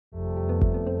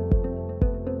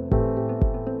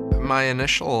My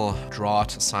initial draw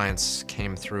to science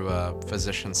came through a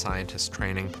physician-scientist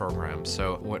training program.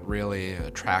 So what really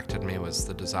attracted me was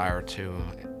the desire to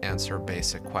answer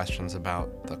basic questions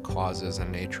about the causes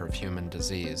and nature of human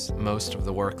disease. Most of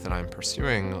the work that I'm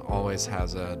pursuing always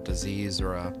has a disease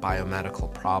or a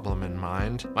biomedical problem in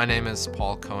mind. My name is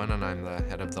Paul Cohen, and I'm the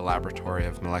head of the Laboratory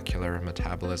of Molecular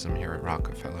Metabolism here at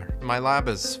Rockefeller. My lab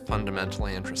is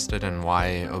fundamentally interested in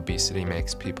why obesity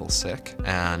makes people sick,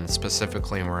 and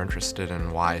specifically we're interested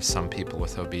in why some people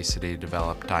with obesity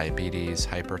develop diabetes,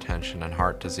 hypertension, and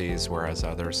heart disease, whereas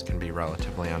others can be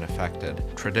relatively unaffected.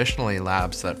 Traditionally,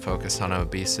 labs that focus on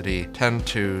obesity tend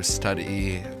to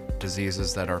study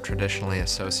diseases that are traditionally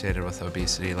associated with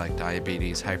obesity, like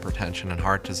diabetes, hypertension, and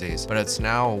heart disease. But it's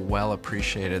now well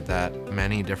appreciated that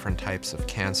many different types of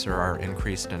cancer are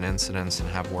increased in incidence and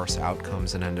have worse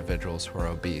outcomes in individuals who are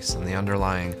obese. And the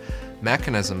underlying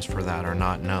mechanisms for that are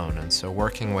not known. And so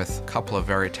working with a couple of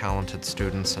very talented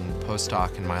students and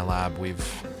postdoc in my lab,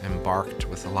 we've embarked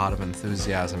with a lot of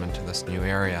enthusiasm into this new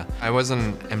area. I was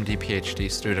an MD Ph.D.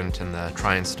 student in the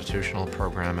tri-institutional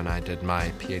program, and I did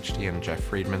my Ph.D. in Jeff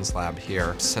Friedman's lab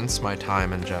here. Since my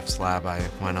time in Jeff's lab, I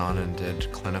went on and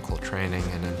did clinical training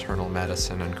in internal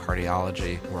medicine and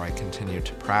cardiology, where I continued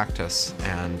to practice,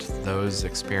 and those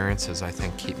experiences, I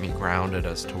think, keep me grounded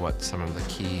as to what some of the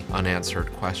key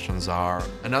unanswered questions are.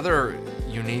 Another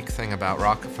unique thing about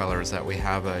Rockefeller is that we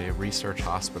have a research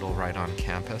hospital right on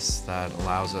campus that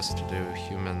allows us to do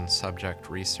human subject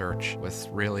research with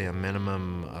really a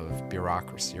minimum of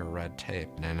bureaucracy or red tape.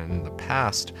 And in the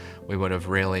past, we would have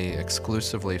really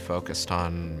exclusively focused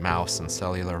on mouse and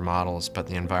cellular models, but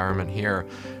the environment here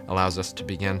allows us to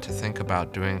begin to think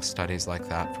about doing studies like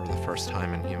that for the first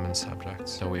time in human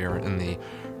subjects. So we are in the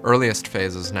earliest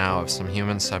phases now of some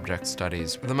human subject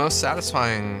studies. The most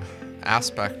satisfying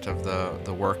aspect of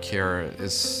the work here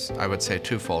is, I would say,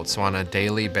 twofold. So on a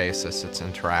daily basis, it's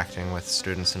interacting with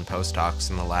students and postdocs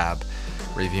in the lab,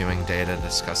 reviewing data,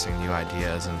 discussing new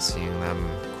ideas, and seeing them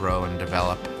grow and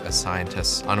develop as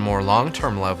scientists. On a more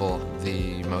long-term level,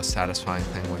 the most satisfying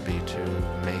thing would be to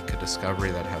make a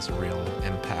discovery that has a real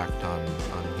impact on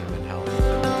human health.